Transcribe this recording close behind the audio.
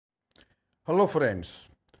Hello friends,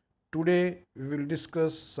 today we will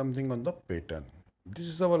discuss something on the pattern. This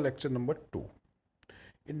is our lecture number 2.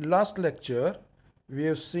 In last lecture, we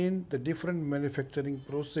have seen the different manufacturing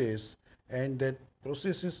process and that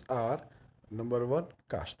processes are number 1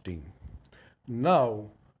 casting. Now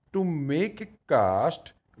to make a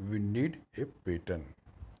cast we need a pattern.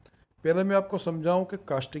 पहले मैं आपको समझाऊं कि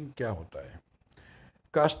casting क्या होता है।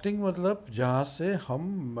 Casting मतलब जहाँ से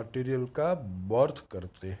हम मटेरियल का बर्थ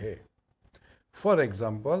करते हैं। फॉर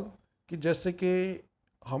एग्जाम्पल कि जैसे कि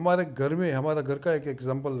हमारे घर में हमारा घर का एक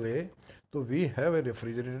एग्जाम्पल ले तो we have a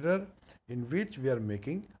refrigerator in which we are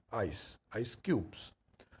making ice ice cubes.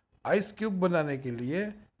 Ice cube बनाने के लिए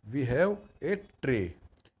we have a tray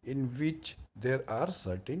in which there are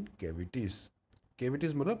certain cavities.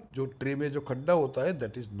 Cavities मतलब जो ट्रे में जो खड्डा होता है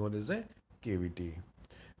that is known as a cavity.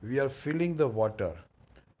 We are filling the water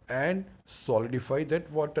and solidify that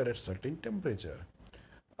water at certain temperature.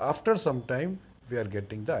 After some time we are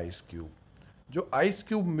getting the ice cube. जो ice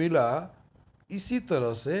cube मिला इसी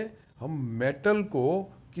तरह से हम मेटल को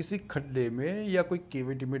किसी खड्डे में या कोई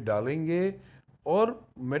केविटी में डालेंगे। और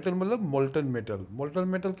मेटल मतलब मोल्टन मेटल। मोल्टन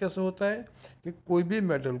मेटल कैसे होता है कि कोई भी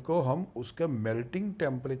मेटल को हम उसका मेल्टिंग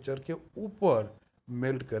टेम्परेचर के ऊपर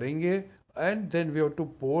मेल्ट करेंगे and then we have to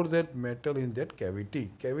pour that metal in that cavity.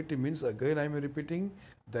 Cavity means, again I am repeating,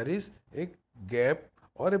 there is a gap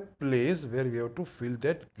or a place where we have to fill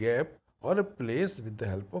that gap or a place with the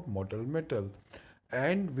help of molten metal,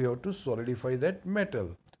 and we have to solidify that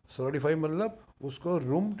metal. Solidify मतलब उसको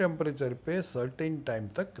room temperature पे certain time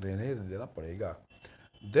तक रहने देना पड़ेगा।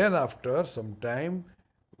 Then after some time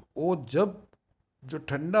वो जब जो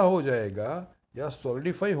ठंडा हो जाएगा या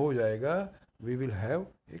सॉलिडिफाई हो जाएगा we will have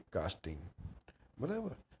a casting.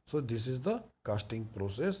 बराबर। So this is the casting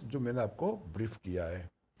process जो मैंने आपको ब्रीफ किया है।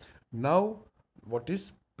 नाउ व्हाट इज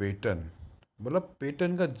पैटर्न, मतलब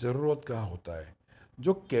पैटर्न का ज़रूरत कहाँ होता है।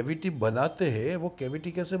 जो कैविटी बनाते हैं वो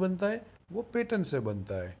कैविटी कैसे बनता है, वो पैटर्न से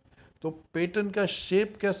बनता है। तो पैटर्न का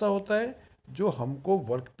शेप कैसा होता है जो हमको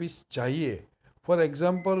वर्कपीस चाहिए। For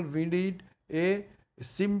example we need a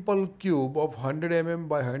simple cube of 100 mm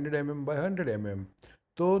bye 100 mm bye 100 mm।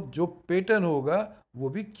 तो जो पैटर्न होगा वो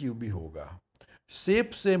भी क्यूब ही होगा। शेप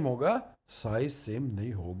सेम होगा, साइज सेम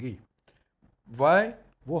नहीं होगी। वाई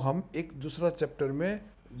वो हम एक दूसरा चैप्टर में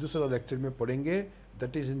दूसरा लेक्चर में पढ़ेंगे,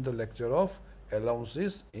 that is in the lecture of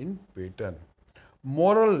allowances in pattern.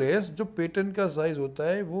 Moral less जो पैटर्न का साइज होता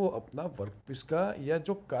है वो अपना वर्कपीस का या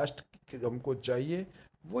जो कास्ट हमको चाहिए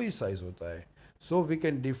वही साइज होता है। So we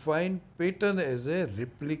can define pattern as a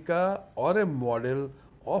replica और ए model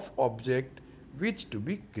of object which to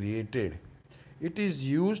be created. It is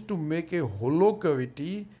used to make a hollow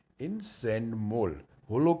cavity in sand mold.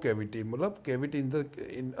 Hollow cavity मतलब cavity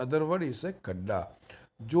in other word is a खड्डा।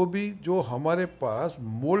 जो भी जो हमारे पास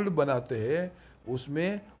mould बनाते हैं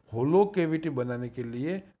उसमें होलो कैविटी बनाने के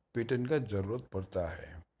लिए पैटर्न का ज़रूरत पड़ता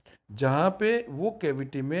है। जहाँ पे वो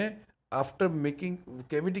कैविटी में आफ्टर मेकिंग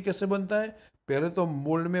कैविटी कैसे बनता है, पहले तो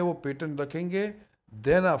मोल्ड में वो पैटर्न रखेंगे,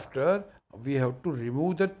 then after we have to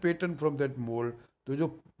remove that pattern from that mould. तो जो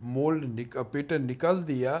मोल्ड पैटर्न निकाल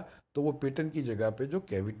दिया तो वो पैटर्न की जगह पे जो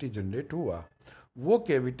कैविटी जनरेट हुआ वो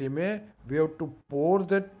कैविटी में we have to pour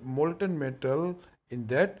that molten metal in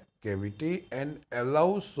that cavity and allow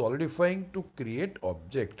solidifying to create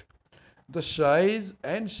object. The size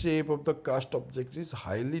and shape of the cast object is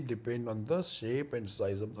highly depend on the shape and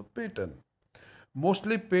size of the pattern.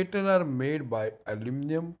 Mostly pattern are made by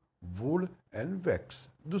aluminum, wood and wax.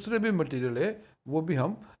 दूसरे भी material है वो भी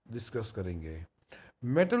हम discuss करेंगे।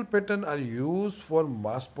 Metal pattern are used for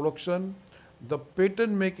mass production. The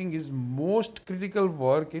pattern making is most critical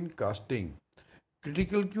work in casting.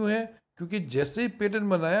 Critical क्यों है, क्योंकि जैसे ही पैटर्न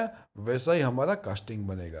बनाया वैसा ही हमारा कास्टिंग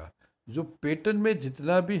बनेगा। जो पैटर्न में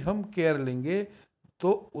जितना भी हम केयर लेंगे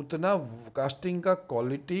तो उतना कास्टिंग का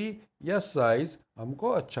क्वालिटी या साइज हमको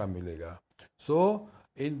अच्छा मिलेगा। सो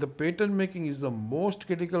in the pattern making is the most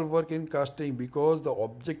critical work in casting because the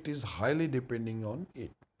object is highly depending on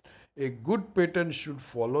it. A good pattern should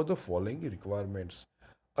follow the following requirements.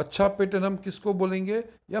 अच्छा pattern हम किसको बोलेंगे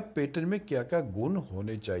या पैटर्न में क्या क्या गुण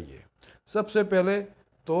होने चाहिए। सबसे पहले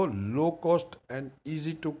तो low cost and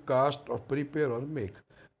easy to cast और प्रिपेयर और मेक।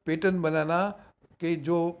 पैटर्न बनाना के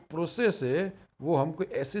जो प्रोसेस है वो हमको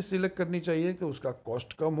ऐसे सिलेक्ट करनी चाहिए कि उसका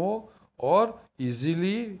कॉस्ट कम हो और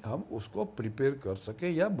इजीली हम उसको प्रिपेयर कर सके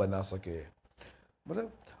या बना सके।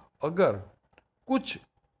 मतलब अगर कुछ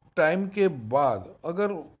टाइम के बाद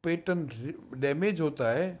अगर पैटर्न डैमेज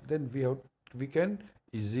होता है then we can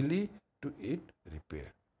easily to it repair.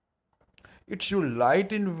 It should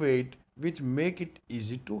light in weight which make it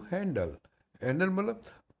easy to handle. Handle मतलब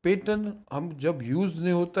पैटर्न हम जब यूज़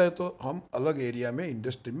नहीं होता है तो हम अलग एरिया में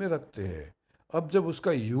इंडस्ट्री में रखते हैं। अब जब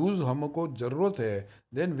उसका यूज़ हमको ज़रूरत है,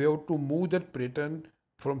 then we have to move that pattern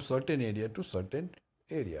from certain area to certain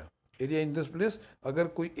area. Area in this place, अगर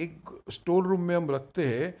कोई एक स्टोर रूम में हम रखते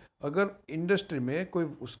हैं, अगर इंडस्ट्री में कोई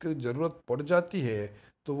उसकी ज़रूरत पड़ जाती है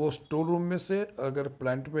तो वो स्टोर रूम में से अगर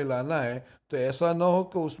प्लांट में लाना है तो ऐसा ना हो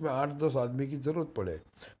कि उसमें 8-10 आदमी की ज़रूरत पड़े।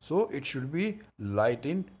 So it should be light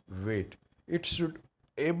in wait, it should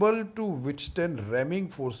able to withstand rhyming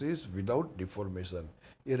forces without deformation.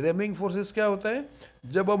 ये रैमिंग फोर्सेस क्या होता है?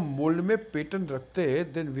 जब हम मोल्ड में पैटर्न रखते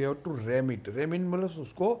हैं then we have to RAM it. RAM इन मतलब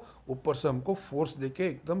उसको ऊपर से हमको फोर्स देके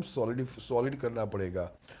एकदम सॉलिड करना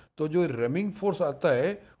पड़ेगा। तो जो रैमिंग फोर्स आता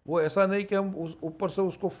है वो ऐसा नहीं कि हम उस ऊपर से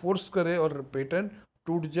उसको फोर्स करें और पैटर्न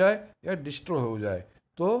टूट जाए या डिस्ट्रॉय हो जाए।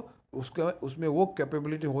 तो उसका उसमें वो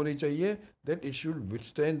कैपेबिलिटी होनी चाहिए that it should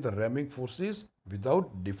withstand the rhyming forces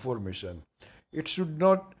without deformation. it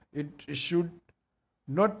should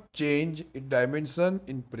not change its dimension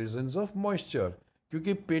in presence of moisture।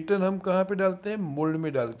 क्योंकि पैटर्न हम कहाँ पे डालते हैं? मोल्ड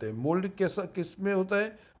में डालते हैं। मोल्ड कैसा किस में होता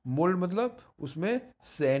है? मोल्ड मतलब उसमें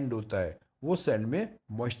सैंड होता है, वो सैंड में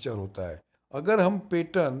मॉइस्चर होता है। अगर हम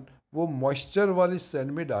पैटर्न वो मॉइस्चर वाली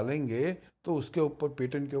सैंड में डालेंगे तो उसके ऊपर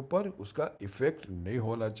पैटर्न के ऊपर उसका इफेक्ट नहीं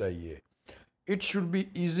होना चाहिए। It should be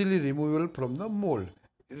easily removable from the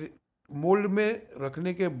mould. Mould में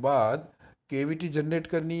रखने के बाद केविटी जनरेट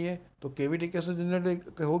करनी है, तो केविटी कैसे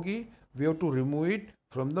जनरेट होगी? We have to remove it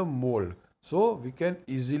from the mould, so we can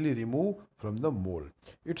easily remove from the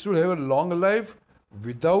mould. It should have a long life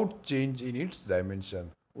without change in its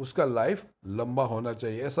dimension. उसका life लंबा होना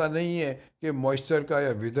चाहिए। ऐसा नहीं है कि मॉइस्चर का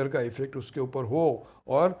या वेदर का इफेक्ट उसके ऊपर हो,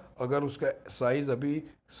 और अगर उसका साइज अभी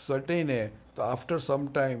सर्टेन है तो after some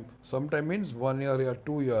time means 1 year या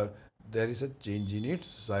 2 year there is a change in its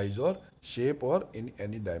size or shape or in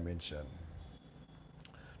any dimension.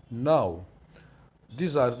 Now,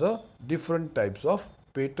 these are the different types of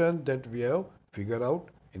pattern that we have figured out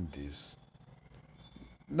in this.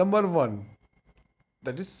 Number one,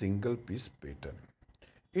 that is single piece pattern.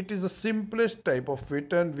 It is the simplest type of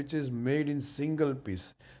pattern which is made in single piece.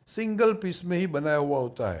 Single piece में ही बनाया हुआ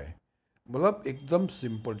होता है, मतलब एकदम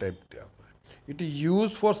simple type का होता है। It is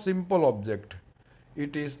used for simple object.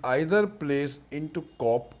 It is either placed into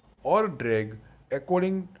cop or drag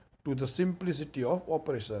according to the simplicity of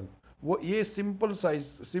operation. वो ये सिंपल साइज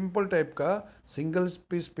सिंपल टाइप का सिंगल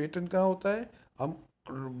पीस पैटर्न कहाँ होता है? हम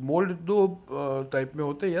मोल्ड दो टाइप में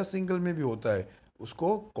होते हैं या सिंगल में भी होता है,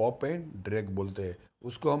 उसको कॉप एंड ड्रैग बोलते हैं।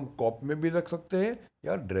 उसको हम कॉप में भी रख सकते हैं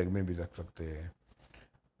या ड्रैग में भी रख सकते हैं।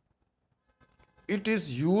 It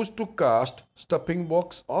is use to cast stuffing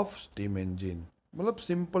box of steam engine, मतलब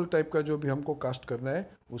सिंपल टाइप का जो भी हमको कास्ट करना है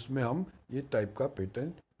उसमें हम ये टाइप का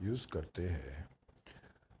पैटर्न यूज करते हैं।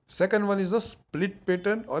 Second one is a split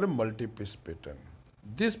pattern or a multi-piece pattern.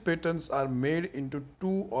 These patterns are made into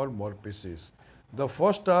 2 or more pieces. The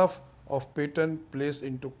first half of pattern placed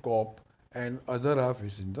into cop and other half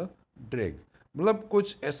is in the drag. मतलब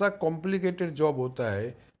कुछ ऐसा complicated job होता है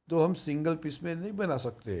तो हम single piece में नहीं बना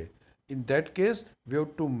सकते। In that case, we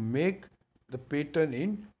have to make the pattern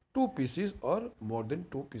in 2 pieces or more than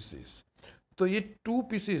 2 pieces. तो ये 2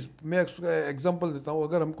 pieces, मैं एग्जांपल देता हूँ।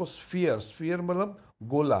 अगर हमको स्फीयर मतलब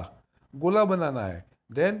गोला बनाना है,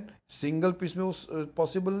 देन सिंगल पीस में उस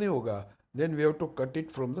पॉसिबल नहीं होगा। Then we have to cut it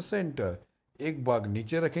from the centre. एक भाग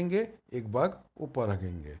नीचे रखेंगे, एक भाग ऊपर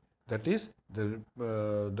रखेंगे, that is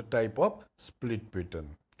the type of split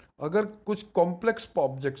pattern. अगर कुछ कॉम्प्लेक्स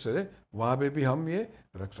ऑब्जेक्ट्स है वहाँ पे भी हम ये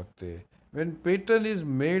रख सकते हैं। When pattern is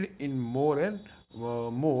made in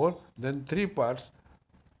more than 3 parts,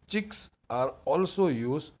 chicks are also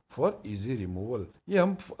use for easy removal. ये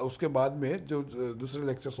हम उसके बाद में जो दूसरे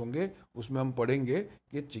लेक्चर्स होंगे उसमें हम पढ़ेंगे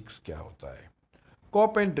कि चिक्स क्या होता है।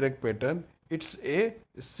 Corp and drag pattern, it's a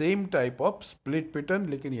same type of split pattern,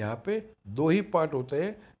 लेकिन यहाँ पे 2 ही पार्ट होते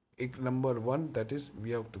हैं। एक number 1 that is we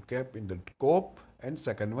have to cap in the corp and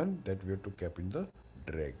second one that we have to cap in the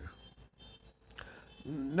drag.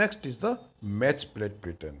 Next is the match plate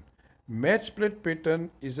pattern. Match plate pattern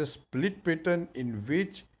is a split pattern in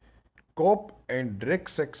which cop and drag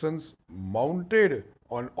sections mounted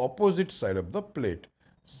on opposite side of the plate.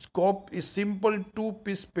 Cop is simple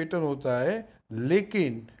 2-piece pattern होता है,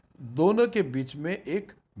 लेकिन दोनों के बीच में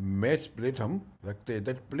एक match plate हम रखते हैं.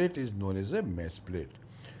 That plate is known as a match plate.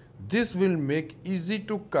 This will make easy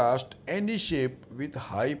to cast any shape with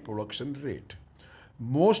high production rate.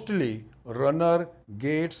 Mostly runner,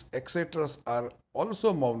 gates, etc. are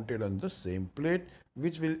also mounted on the same plate,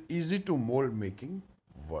 which will easy to mold making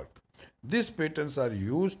work. These patterns are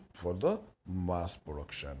used for the mass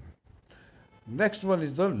production. Next one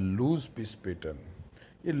is the loose piece pattern.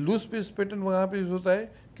 ये loose piece pattern वहाँ पे use होता है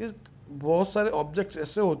कि बहुत सारे objects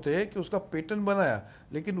ऐसे होते हैं कि उसका पैटर्न बनाया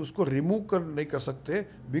लेकिन उसको रिमूव कर नहीं कर सकते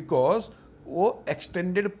बिकॉज वो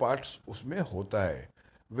एक्सटेंडेड पार्ट्स उसमें होता है.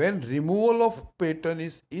 When removal of pattern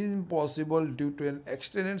is impossible due to an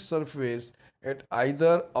extended surface at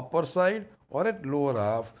either upper side or at lower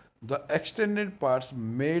half, the extended parts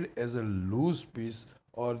made as a loose piece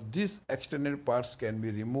or these extended parts can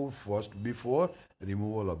be removed first before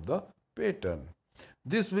removal of the pattern.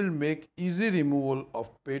 This will make easy removal of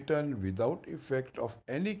pattern without effect of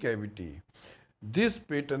any cavity. These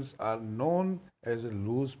patterns are known as a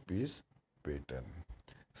loose piece pattern.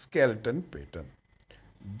 Skeleton pattern.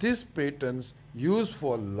 These patterns used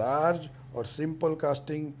for large or simple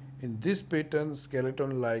casting. In this pattern,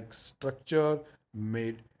 skeleton-like structure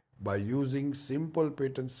made by using simple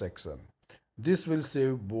pattern section. This will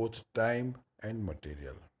save both time and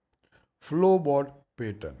material. Floorboard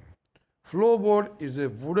pattern. Floorboard is a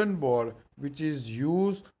wooden board which is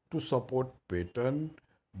used to support pattern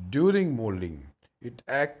during molding. It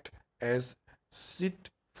acts as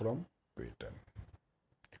seat from pattern.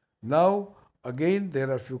 Now again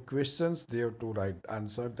there are few questions they have to write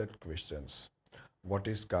answer that questions. What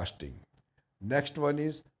is casting? Next one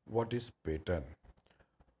is what is pattern?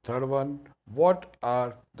 Third one, what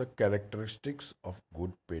are the characteristics of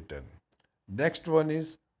good pattern? Next one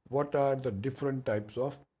is what are the different types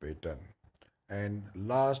of pattern? And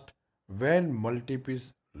last, when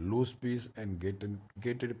multi-piece, loose piece and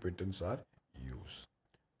gated patterns are used.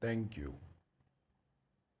 Thank you.